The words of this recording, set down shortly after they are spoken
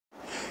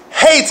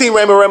Hey Team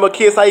Rainbow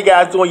Kids, how you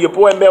guys doing? Your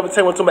boy Melvin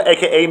Taylor to my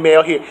aka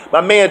Mel here.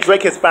 My man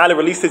Drake has finally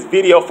released his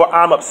video for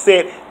I'm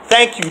Upset.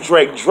 Thank you,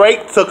 Drake.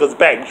 Drake took us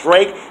back.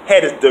 Drake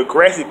had his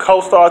Degrassi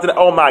co-stars and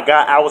oh my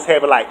god, I was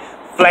having like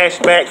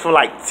flashbacks from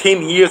like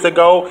 10 years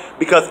ago,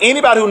 because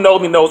anybody who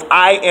knows me knows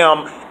I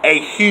am a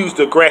huge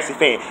Degrassi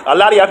fan. A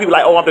lot of y'all people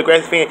like, oh, I'm a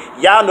Degrassi fan.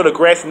 Y'all know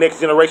Degrassi Next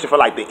Generation for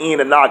like the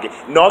end of Noggin.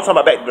 No, I'm talking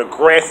about back to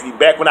Degrassi,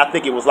 back when I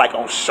think it was like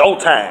on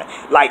Showtime.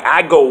 Like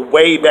I go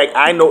way back.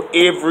 I know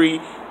every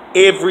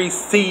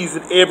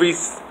season, I'm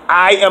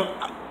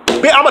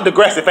a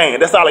Degrassi fan.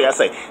 That's all I gotta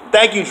say.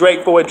 Thank you,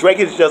 Drake, for it. Drake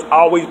is just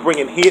always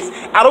bringing hits.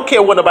 I don't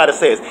care what nobody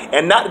says,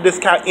 and not to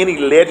discount any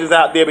legends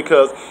out there,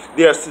 because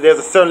there's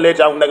a certain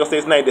legend, I'm not gonna say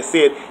his name, that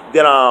said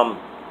that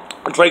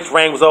Drake's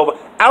reign was over.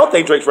 I don't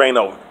think Drake's reign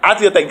over. I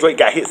still think Drake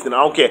got hits, and I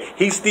don't care.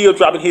 He's still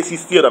dropping hits.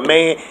 He's still the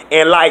man.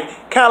 And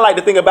like, kind of like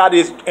the thing about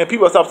it is, and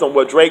people are talking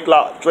what Drake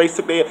took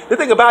the L. The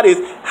thing about it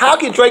is, how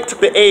can Drake took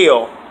the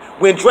L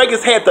when Drake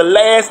has had the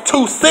last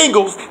 2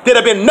 singles that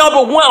have been #1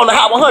 on the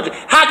Hot 100?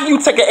 How can you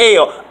take an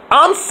L?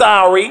 I'm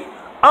sorry,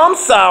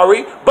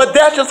 but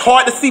that's just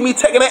hard to see me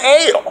taking an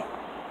L.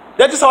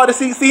 That's just hard to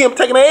see him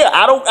taking an L.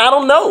 I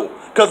don't know.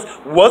 Because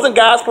wasn't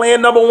guys playing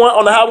 #1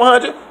 on the Hot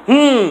 100?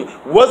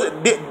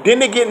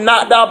 Didn't it get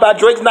knocked out by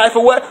Drake's Knife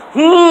or what?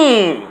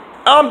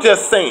 I'm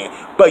just saying.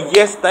 But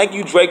yes, thank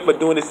you, Drake, for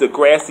doing this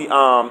Degrassi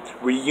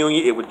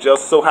reunion. It was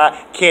just so hot.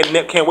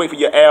 Can't wait for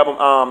your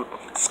album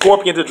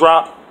Scorpion to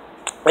drop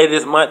later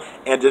this month.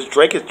 And just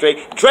Drake is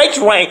Drake. Drake's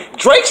reign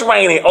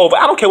ain't over.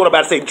 I don't care what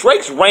nobody say.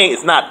 Drake's reign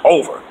is not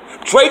over.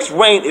 Drake's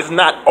reign is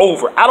not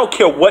over. I don't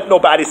care what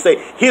nobody say.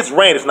 His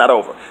reign is not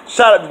over.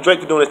 Shout out to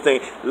Drake for doing this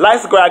thing. Like,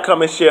 subscribe,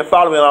 comment, share.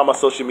 Follow me on all my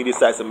social media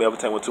sites. And Melvin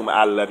Taylor.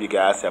 I love you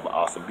guys. Have an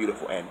awesome,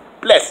 beautiful, and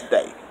blessed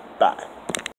day. Bye.